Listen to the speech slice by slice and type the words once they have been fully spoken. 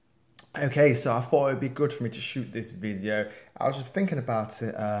Okay, so I thought it'd be good for me to shoot this video. I was just thinking about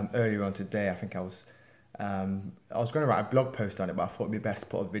it earlier on today. I was going to write a blog post on it, but I thought it'd be best to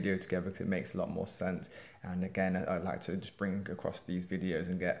put a video together because it makes a lot more sense. And again, I'd like to just bring across these videos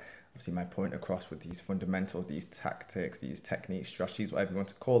and get obviously my point across with these fundamentals, these tactics, these techniques, strategies, whatever you want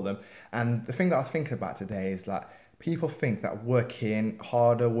to call them. And the thing that I was thinking about today is that people think that working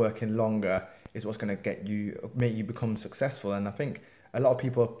harder, working longer is what's going to make you become successful. And I think a lot of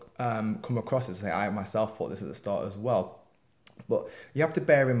people come across it and say, I myself thought this at the start as well. But you have to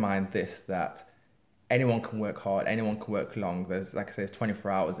bear in mind this, that anyone can work hard, anyone can work long. There's, like I say, there's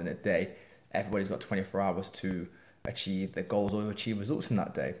 24 hours in a day. Everybody's got 24 hours to achieve their goals or achieve results in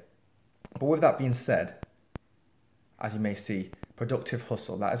that day. But with that being said, as you may see, productive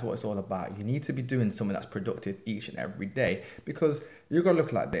hustle, that is what it's all about. You need to be doing something that's productive each and every day, because you've got to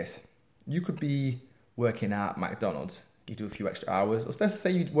look like this. You could be working at McDonald's, you do a few extra hours, or let's just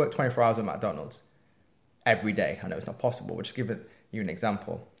say you work 24 hours at McDonald's every day. I know it's not possible, but just give you an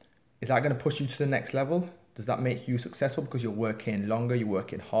example. Is that going to push you to the next level? Does that make you successful because you're working longer, you're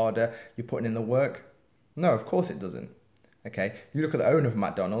working harder, you're putting in the work? No, of course it doesn't. Okay, you look at the owner of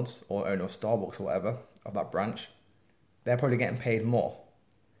McDonald's or owner of Starbucks or whatever, of that branch, they're probably getting paid more.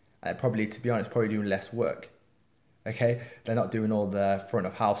 And they're probably, to be honest, probably doing less work. Okay, they're not doing all the front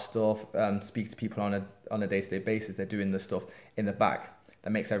of house stuff, speak to people on a day-to-day basis. They're doing the stuff in the back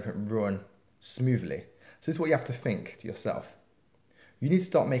that makes everything run smoothly. So this is what you have to think to yourself. You need to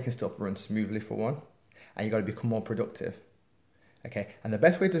start making stuff run smoothly for one, and you got to become more productive. Okay, and the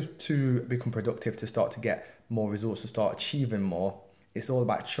best way to become productive, to start to get more results, to start achieving more, it's all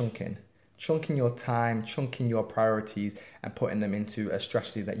about chunking. Chunking your time, chunking your priorities, and putting them into a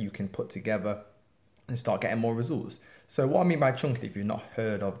strategy that you can put together and start getting more results. So what I mean by chunking, if you've not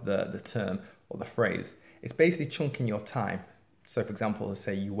heard of the term or the phrase, it's basically chunking your time. So for example, let's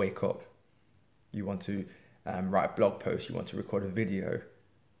say you wake up, you want to write a blog post, you want to record a video,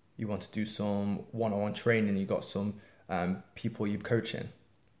 you want to do some one-on-one training, you got some people you're coaching,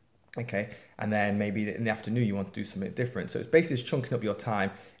 okay? And then maybe in the afternoon, you want to do something different. So it's basically just chunking up your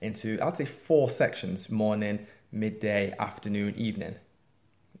time into, I'd say 4 sections: morning, midday, afternoon, evening,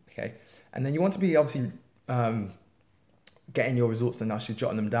 okay? And then you want to be obviously getting your results and actually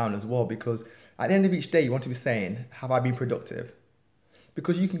jotting them down as well, because at the end of each day, you want to be saying, have I been productive?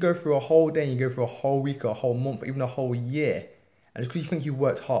 Because you can go through a whole day, and you go through a whole week or a whole month or even a whole year, and just because you think you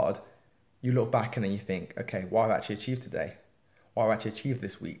worked hard, you look back and then you think, okay, what have I actually achieved today? What have I actually achieved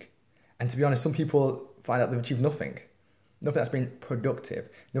this week? And to be honest, some people find out they've achieved nothing. Nothing that's been productive.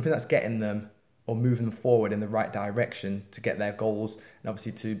 Nothing that's getting them or moving them forward in the right direction to get their goals, and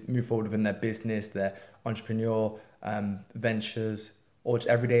obviously to move forward within their business, their entrepreneurial ventures, or just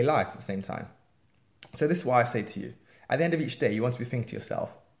everyday life at the same time. So this is why I say to you, at the end of each day, you want to be thinking to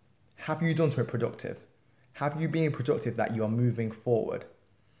yourself, have you done something productive? Have you been productive that you are moving forward?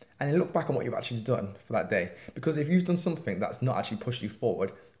 And then look back on what you've actually done for that day. Because if you've done something that's not actually pushed you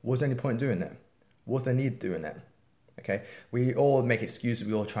forward, was there any point in doing it? Was there need doing it? Okay, we all make excuses.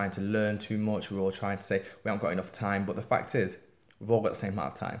 We're all trying to learn too much. We're all trying to say we haven't got enough time. But the fact is, we've all got the same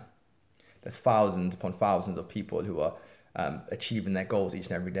amount of time. There's thousands upon thousands of people who are achieving their goals each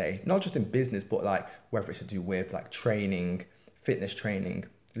and every day. Not just in business, but like whether it's to do with like training, fitness training,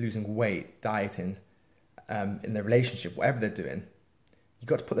 losing weight, dieting, in their relationship, whatever they're doing. You've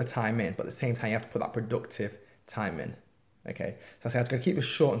got to put the time in, but at the same time, you have to put that productive time in. Okay, so I say I'm going to keep it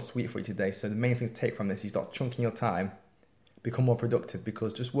short and sweet for you today. So the main thing to take from this is you start chunking your time, become more productive,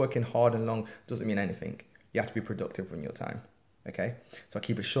 because just working hard and long doesn't mean anything. You have to be productive in your time. Okay, so I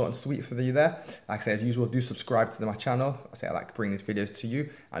keep it short and sweet for you there. Like I say, as usual, do subscribe to my channel. I say I like to bring these videos to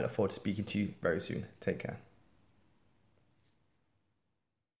you. I look forward to speaking to you very soon. Take care.